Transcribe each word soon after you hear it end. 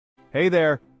Hey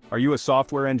there, are you a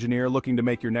software engineer looking to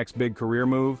make your next big career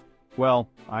move? Well,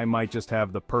 I might just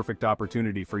have the perfect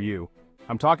opportunity for you.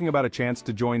 I'm talking about a chance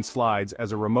to join Slides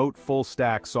as a remote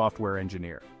full-stack software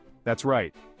engineer. That's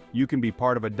right, you can be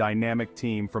part of a dynamic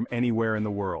team from anywhere in the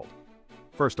world.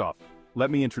 First off, let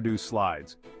me introduce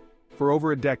Slides. For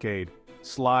over a decade,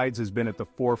 Slides has been at the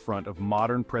forefront of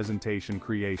modern presentation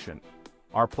creation.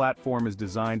 Our platform is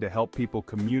designed to help people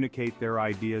communicate their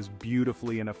ideas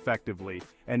beautifully and effectively,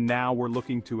 and now we're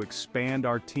looking to expand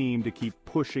our team to keep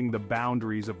pushing the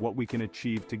boundaries of what we can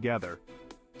achieve together.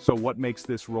 So what makes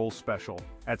this role special?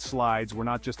 At Slides, we're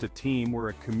not just a team,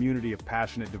 we're a community of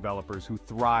passionate developers who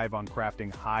thrive on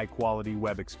crafting high-quality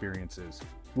web experiences.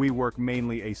 We work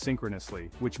mainly asynchronously,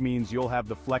 which means you'll have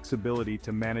the flexibility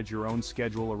to manage your own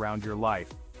schedule around your life,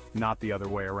 not the other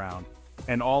way around.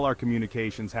 And all our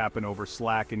communications happen over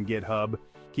Slack and GitHub,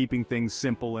 keeping things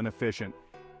simple and efficient.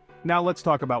 Now let's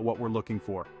talk about what we're looking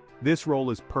for. This role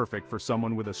is perfect for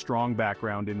someone with a strong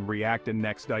background in React and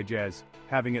Next.js.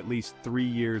 Having at least 3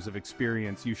 years of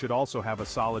experience, you should also have a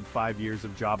solid 5 years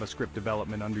of JavaScript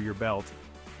development under your belt.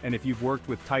 And if you've worked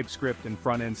with TypeScript and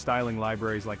front-end styling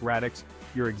libraries like Radix,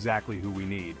 you're exactly who we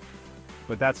need.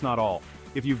 But that's not all.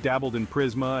 If you've dabbled in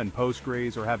Prisma and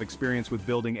Postgres or have experience with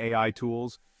building AI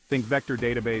tools, think vector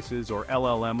databases or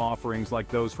LLM offerings like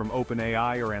those from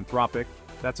OpenAI or Anthropic,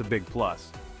 that's a big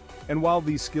plus. And while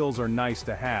these skills are nice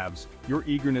to haves, your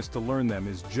eagerness to learn them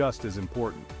is just as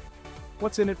important.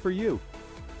 What's in it for you?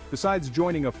 Besides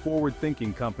joining a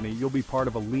forward-thinking company, you'll be part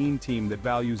of a lean team that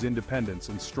values independence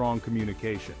and strong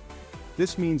communication.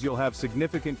 This means you'll have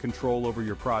significant control over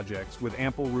your projects with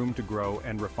ample room to grow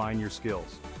and refine your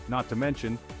skills. Not to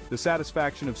mention, the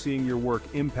satisfaction of seeing your work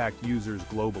impact users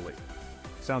globally.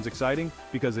 Sounds exciting?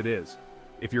 Because it is.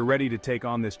 If you're ready to take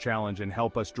on this challenge and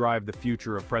help us drive the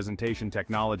future of presentation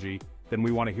technology, then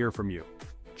we want to hear from you.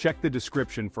 Check the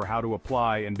description for how to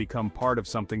apply and become part of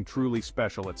something truly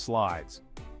special at Slides.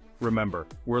 Remember,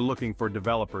 we're looking for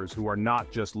developers who are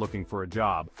not just looking for a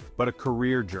job, but a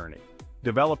career journey.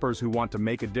 Developers who want to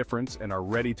make a difference and are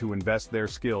ready to invest their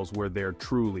skills where they're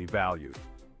truly valued.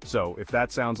 So, if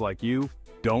that sounds like you,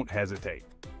 don't hesitate.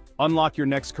 Unlock your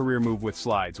next career move with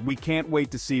Slides. We can't wait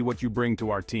to see what you bring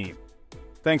to our team.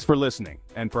 Thanks for listening,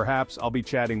 and perhaps I'll be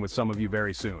chatting with some of you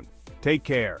very soon. Take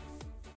care.